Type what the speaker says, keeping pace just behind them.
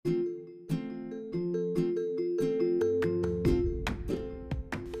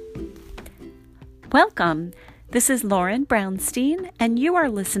Welcome. This is Lauren Brownstein, and you are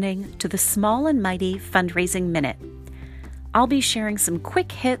listening to the Small and Mighty Fundraising Minute. I'll be sharing some quick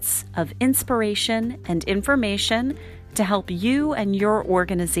hits of inspiration and information to help you and your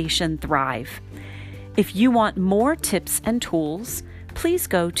organization thrive. If you want more tips and tools, please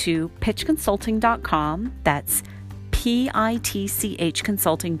go to pitchconsulting.com, that's PITCH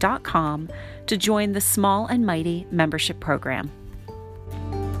consulting.com, to join the Small and Mighty membership program.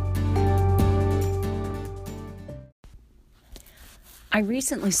 I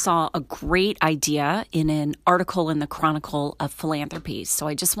recently saw a great idea in an article in the Chronicle of Philanthropy, so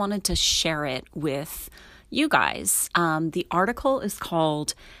I just wanted to share it with you guys. The article is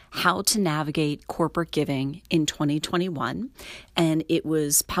called How to Navigate Corporate Giving in 2021, and it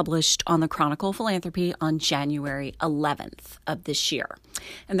was published on the Chronicle of Philanthropy on January 11th of this year.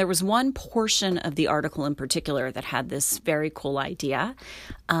 And there was one portion of the article in particular that had this very cool idea.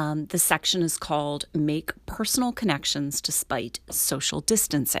 The section is called Make Personal Connections Despite Social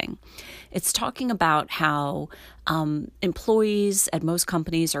Distancing. It's talking about how employees at most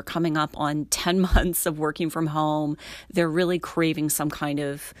companies are coming up on 10 months of working from home. They're really craving some kind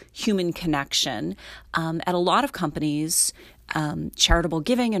of human connection. At a lot of companies, charitable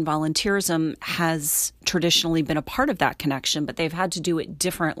giving and volunteerism has traditionally been a part of that connection, but they've had to do it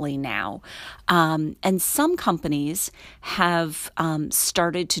differently now. And some companies have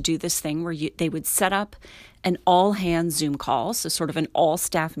started to do this thing where they would set up an all-hands Zoom call, so sort of an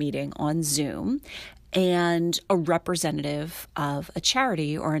all-staff meeting on Zoom, and a representative of a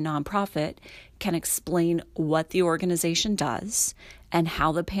charity or a nonprofit can explain what the organization does and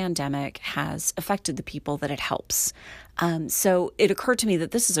how the pandemic has affected the people that it helps. So it occurred to me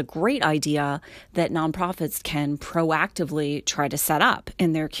that this is a great idea that nonprofits can proactively try to set up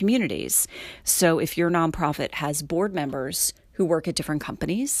in their communities. So if your nonprofit has board members who work at different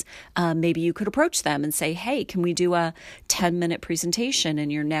companies, maybe you could approach them and say, hey, can we do a 10-minute presentation in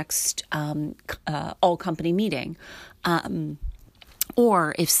your next all-company meeting?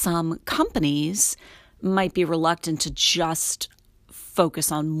 Or if some companies might be reluctant to just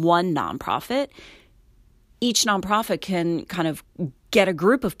focus on one nonprofit, each nonprofit can kind of get a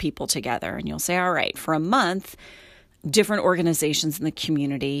group of people together and you'll say, all right, for a month, different organizations in the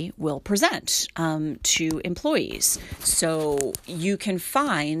community will present to employees. So you can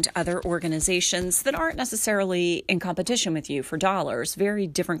find other organizations that aren't necessarily in competition with you for dollars, very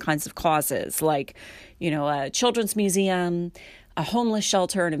different kinds of causes, like, a children's museum, a homeless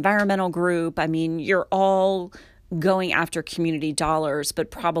shelter, an environmental group. I mean, you're all going after community dollars, but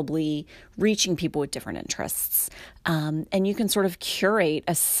probably reaching people with different interests. And you can sort of curate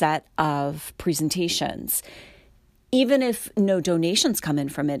a set of presentations. Even if no donations come in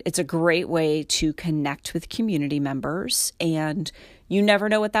from it, it's a great way to connect with community members, and you never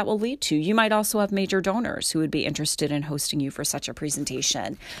know what that will lead to. You might also have major donors who would be interested in hosting you for such a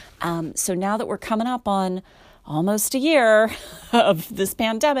presentation. So now that we're coming up on almost a year of this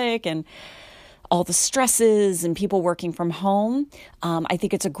pandemic and all the stresses and people working from home, I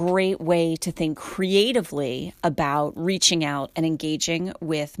think it's a great way to think creatively about reaching out and engaging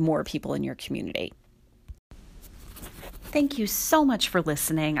with more people in your community. Thank you so much for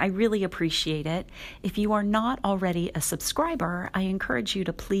listening. I really appreciate it. If you are not already a subscriber, I encourage you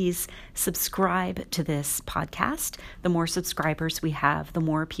to please subscribe to this podcast. The more subscribers we have, the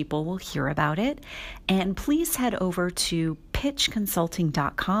more people will hear about it. And please head over to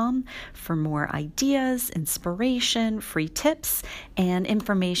pitchconsulting.com for more ideas, inspiration, free tips, and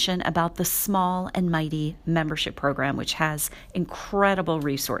information about the Small and Mighty membership program, which has incredible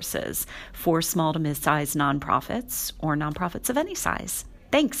resources for small to mid-sized nonprofits or nonprofits of any size.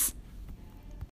 Thanks.